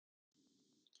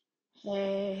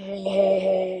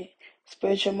Hey.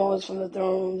 Spiritual Moments from the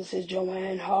Throne Room. This is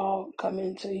Joanne Hall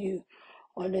coming to you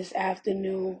on this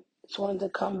afternoon. Just wanted to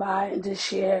come by and just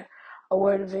share a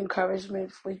word of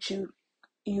encouragement with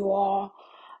you all.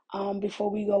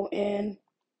 Before we go in,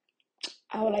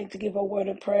 I would like to give a word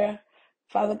of prayer.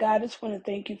 Father God, I just want to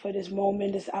thank you for this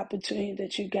moment, this opportunity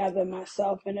that you gather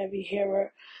myself and every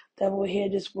hearer that will hear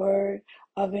this word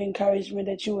of encouragement,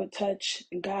 that you would touch,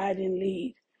 guide, and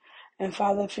lead. And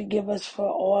Father, forgive us for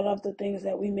all of the things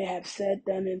that we may have said,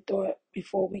 done, and thought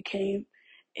before we came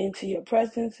into your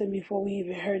presence and before we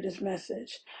even heard this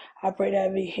message. I pray that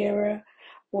every hearer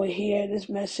will hear this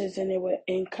message and it will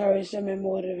encourage them and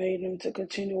motivate them to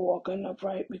continue walking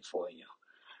upright before you.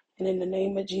 And in the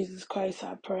name of Jesus Christ,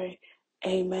 I pray.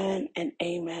 Amen and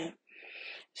amen.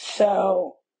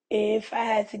 So, if I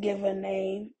had to give a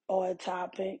name or a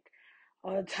topic,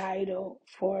 or a title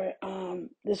for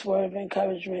this word of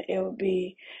encouragement, it would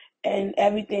be "And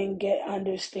Everything Get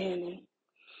Understanding."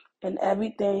 And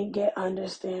everything get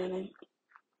understanding.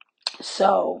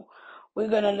 So we're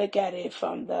going to look at it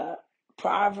from the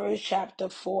Proverbs chapter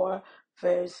 4,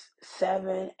 verse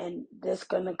 7. And this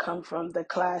going to come from the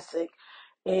classic,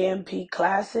 AMP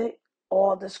Classic.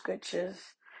 All the scriptures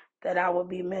that I will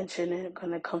be mentioning are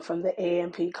going to come from the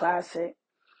AMP Classic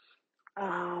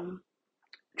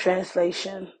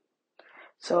translation.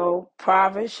 So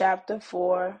Proverbs chapter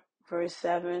 4, verse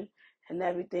 7, and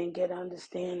everything get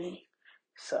understanding.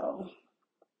 So,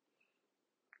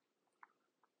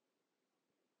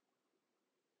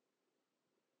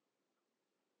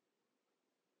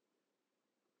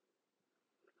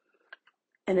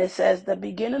 and it says, the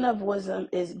beginning of wisdom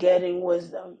is getting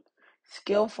wisdom,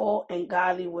 skillful and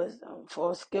godly wisdom.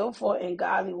 For skillful and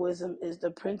godly wisdom is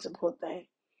the principal thing.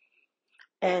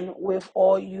 And with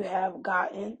all you have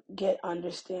gotten, get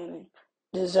understanding,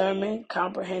 discernment,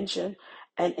 comprehension,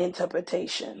 and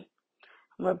interpretation.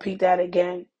 I'm going to repeat that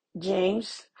again.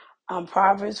 James,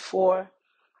 Proverbs 4,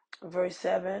 verse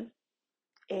 7,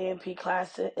 AMP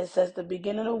Classic. It says the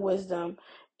beginning of wisdom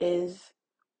is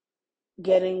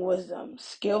getting wisdom,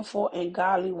 skillful and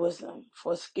godly wisdom.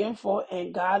 For skillful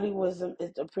and godly wisdom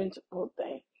is the principal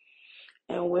thing.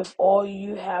 And with all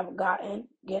you have gotten,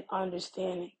 get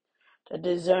understanding, the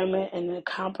discernment and the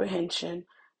comprehension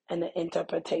and the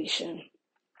interpretation.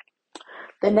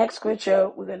 The next scripture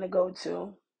we're going to go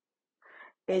to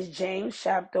is James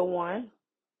chapter 1,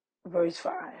 verse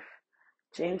 5.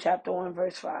 James chapter 1,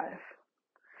 verse 5.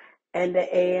 And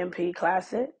the AMP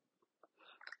Classic.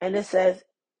 And it says,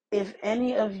 if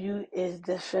any of you is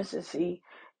deficiency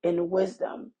in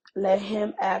wisdom, let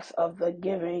him ask of the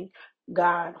giving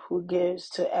God who gives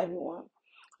to everyone,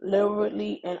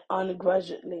 liberally and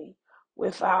ungrudgingly,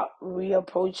 without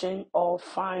reapproaching or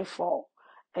find fault,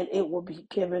 and it will be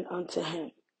given unto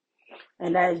him.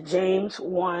 And that is James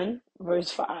 1, verse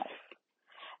 5.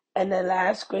 And the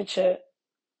last scripture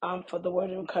for the word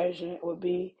of encouragement would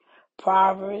be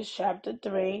Proverbs chapter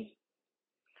 3,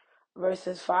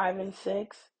 verses 5 and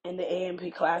 6 in the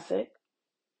AMP Classic.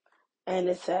 And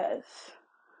it says,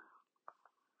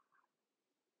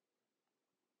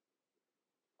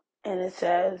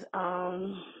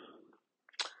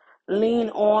 lean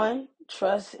on,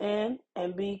 trust in,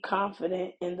 and be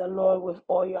confident in the Lord with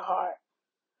all your heart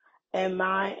and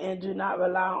mind, and do not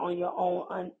rely on your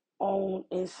own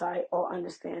insight or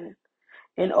understanding.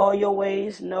 In all your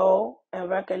ways, know and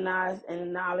recognize and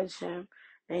acknowledge him,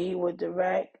 and he will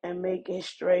direct and make it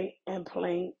straight and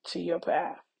plain to your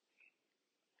path.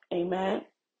 Amen.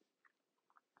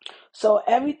 So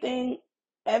everything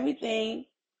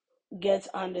gets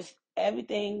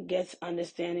everything gets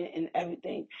understanding in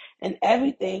everything, and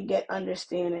everything get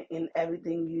understanding in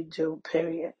everything you do,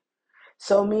 period.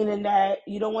 So meaning that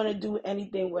you don't want to do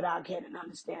anything without getting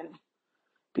understanding.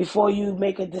 Before you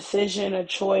make a decision, a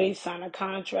choice, sign a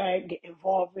contract, get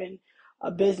involved in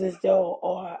a business deal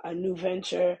or a new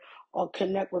venture, or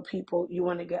connect with people, you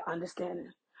want to get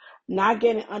understanding. Not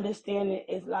getting understanding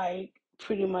is like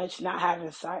pretty much not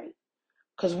having sight,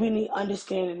 because we need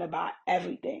understanding about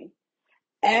everything.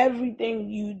 Everything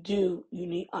you do, you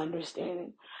need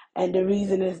understanding. And the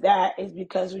reason is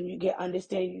because when you get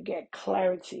understanding, you get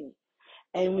clarity.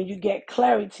 And when you get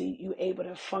clarity, you're able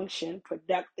to function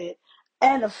productive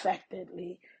and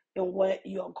effectively in what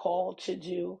you're called to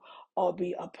do or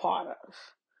be a part of.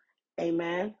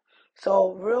 Amen.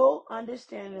 So real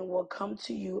understanding will come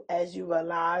to you as you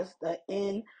realize the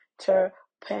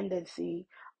interdependency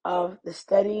of the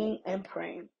studying and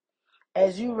praying.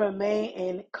 As you remain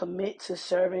and commit to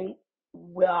serving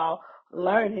while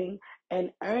learning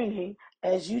and earning,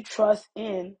 as you trust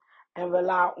in and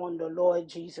rely on the Lord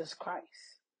Jesus Christ.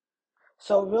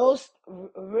 So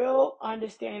real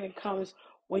understanding comes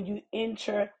when you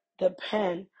enter the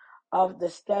pen of the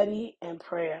study and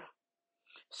prayer.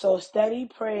 So study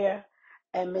prayer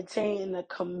and maintain a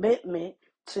commitment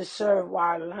to serve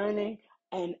while learning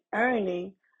and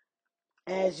earning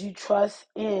as you trust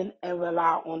in and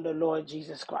rely on the Lord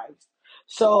Jesus Christ.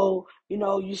 So,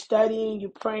 you studying, you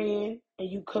praying, and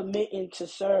you committing to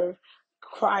serve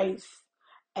Christ.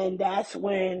 And that's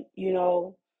when,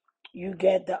 you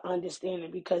get the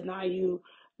understanding, because now you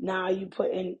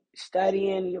put in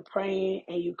studying, you're praying,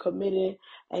 and you committed,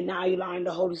 and now you allowing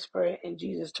the Holy Spirit and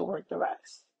Jesus to work the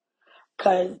rest.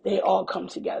 Because they all come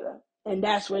together. And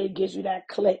that's where it gives you that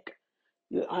click.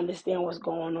 You understand what's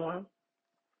going on.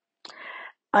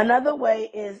 Another way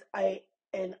is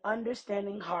an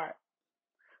understanding heart.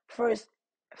 First,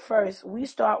 we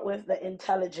start with the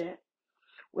intelligent,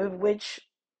 with which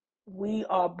we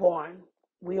are born.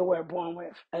 We were born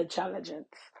with intelligence.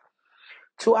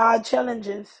 To our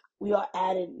intelligence, we are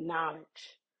added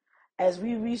knowledge. As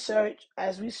we search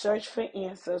for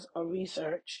answers or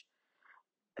research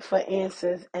for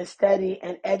answers and study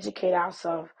and educate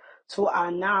ourselves, to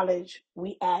our knowledge,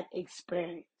 we add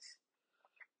experience,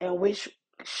 and which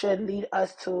should lead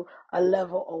us to a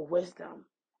level of wisdom.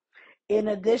 In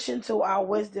addition to our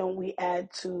wisdom, we add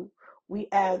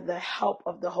the help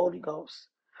of the Holy Ghost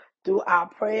through our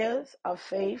prayers of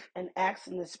faith and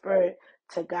asking the Spirit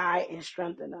to guide and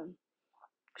strengthen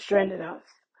us.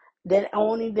 Then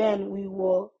only then we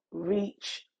will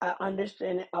reach an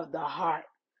understanding of the heart,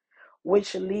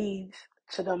 which leads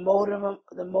to the motive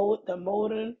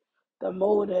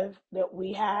that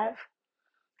we have,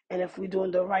 and if we're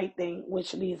doing the right thing,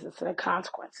 which leads us to the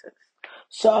consequences.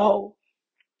 So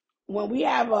when we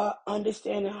have a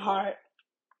understanding heart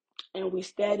and we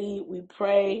study, we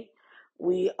pray,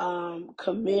 we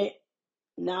commit,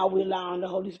 now we're allowing the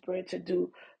Holy Spirit to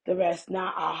do the rest.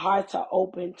 Now our hearts are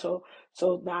open so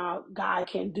now God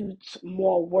can do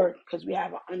more work because we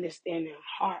have an understanding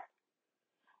heart.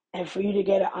 And for you to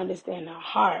get an understanding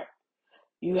heart,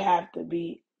 you have to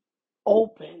be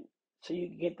open so you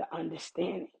can get the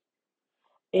understanding.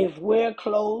 If we're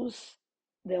closed,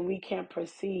 then we can't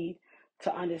proceed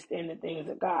to understand the things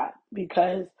of God,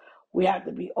 because we have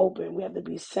to be open. We have to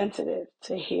be sensitive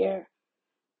to hear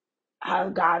how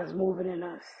God is moving in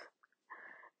us.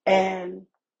 And,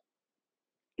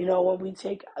 when we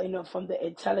take, from the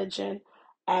intelligent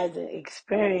as an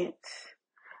experience,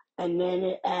 and then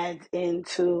it adds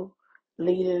into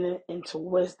leading it into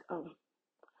wisdom.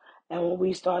 And when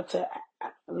we start to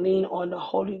lean on the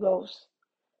Holy Ghost,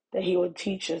 that He will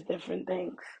teach us different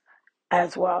things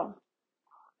as well.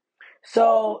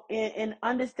 So in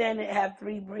understanding, it have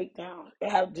three breakdowns. It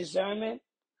have discernment,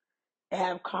 it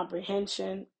have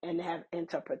comprehension, and it have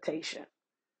interpretation.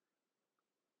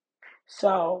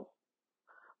 So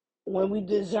when we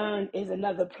discern is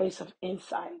another place of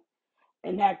insight.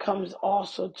 And that comes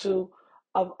also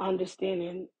of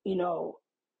understanding,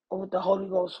 with the Holy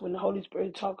Ghost, when the Holy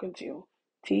Spirit talking to you,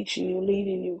 teaching you,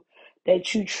 leading you,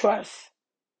 that you trust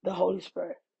the Holy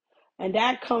Spirit. And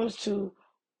that comes to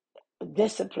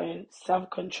discipline,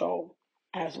 self-control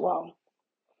as well.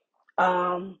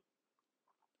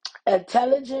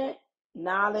 Intelligent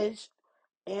knowledge,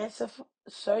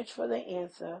 search for the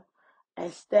answer,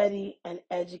 and study and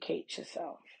educate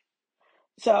yourself.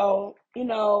 So,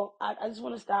 I just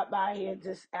want to stop by here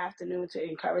this afternoon to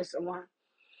encourage someone.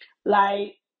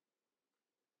 Like,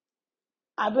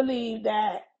 I believe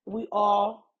that we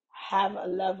all have a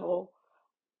level.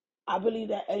 I believe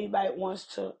that everybody wants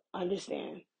to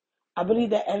understand. I believe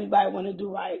that everybody want to do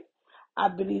right. I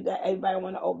believe that everybody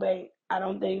want to obey. I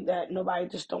don't think that nobody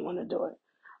just don't want to do it.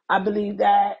 I believe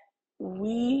that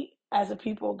we, as a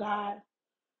people of God,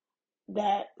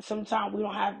 that sometimes we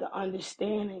don't have the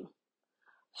understanding.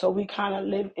 So we kind of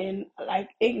live in like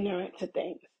ignorant to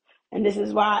things. And this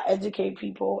is why I educate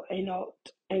people,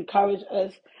 encourage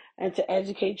us and to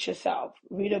educate yourself.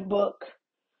 Read a book,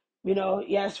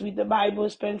 yes, read the Bible,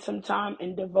 spend some time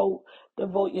and devote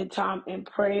your time in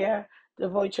prayer,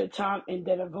 devote your time in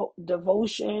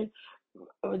devotion,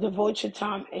 or devote your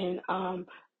time in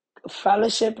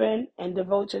fellowshipping, and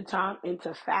devote your time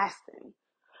into fasting.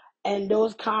 And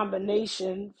those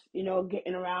combinations,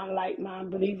 getting around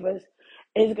like-minded believers,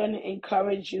 is going to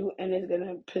encourage you and is going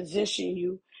to position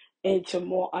you into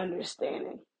more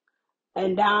understanding.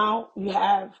 And now you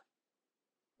have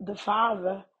the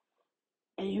Father,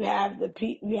 and you have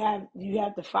you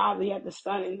have the Father, you have the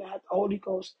Son, and you have the Holy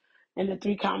Ghost, and the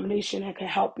three combination that can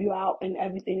help you out in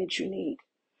everything that you need.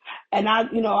 And I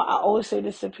always say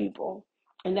this to people: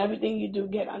 in everything you do,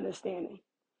 get understanding.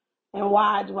 And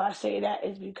why do I say that?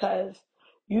 Is because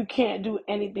You can't do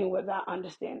anything without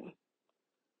understanding.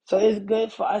 So it's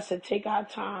good for us to take our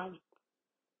time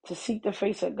to seek the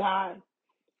face of God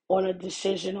on a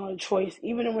decision or a choice,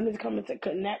 even when it's coming to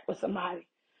connect with somebody,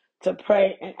 to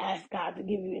pray and ask God to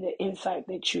give you the insight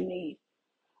that you need.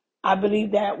 I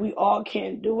believe that we all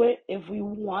can do it if we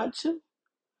want to,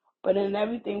 but in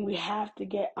everything we have to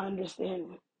get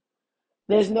understanding.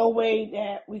 There's no way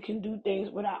that we can do things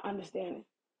without understanding.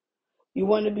 You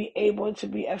want to be able to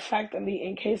be effectively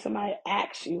in case somebody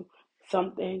asks you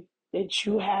something that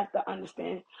you have to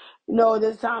understand.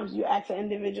 There's times you ask an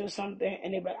individual something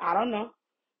and they're like, I don't know.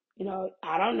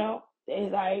 I don't know.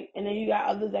 It's like, and then you got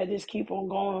others that just keep on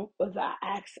going without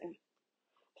asking.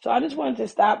 So I just wanted to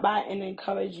stop by and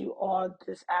encourage you all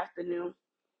this afternoon.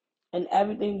 And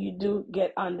everything you do,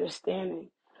 get understanding.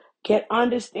 Get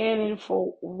understanding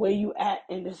for where you at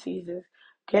in the seasons.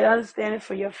 Get understanding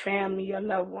for your family, your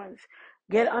loved ones.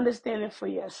 Get understanding for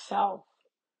yourself.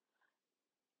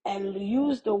 And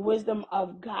use the wisdom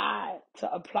of God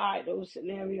to apply those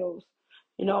scenarios,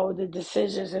 the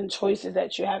decisions and choices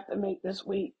that you have to make this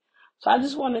week. So I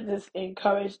just wanted to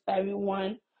encourage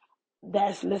everyone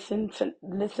that's listening to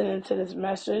this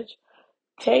message.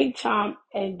 Take time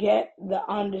and get the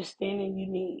understanding you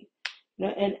need.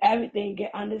 And everything,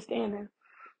 get understanding.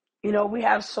 We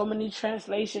have so many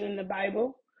translations in the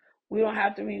Bible. We don't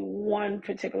have to read one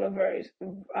particular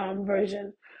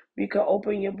version. We could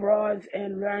open your broads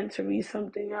and learn to read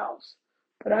something else.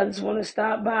 But I just want to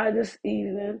stop by this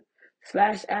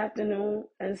evening/afternoon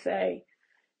and say,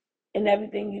 in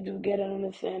everything you do, get an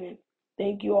understanding.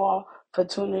 Thank you all for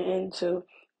tuning in to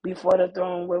Before the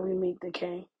Throne, where we meet the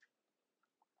King.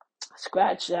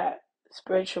 Scratch that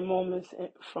Spiritual Moments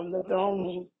from the Throne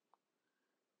Room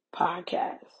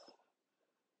podcast.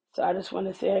 So I just want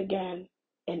to say again,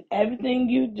 in everything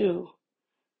you do,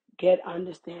 get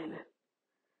understanding.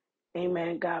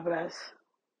 Amen. God bless.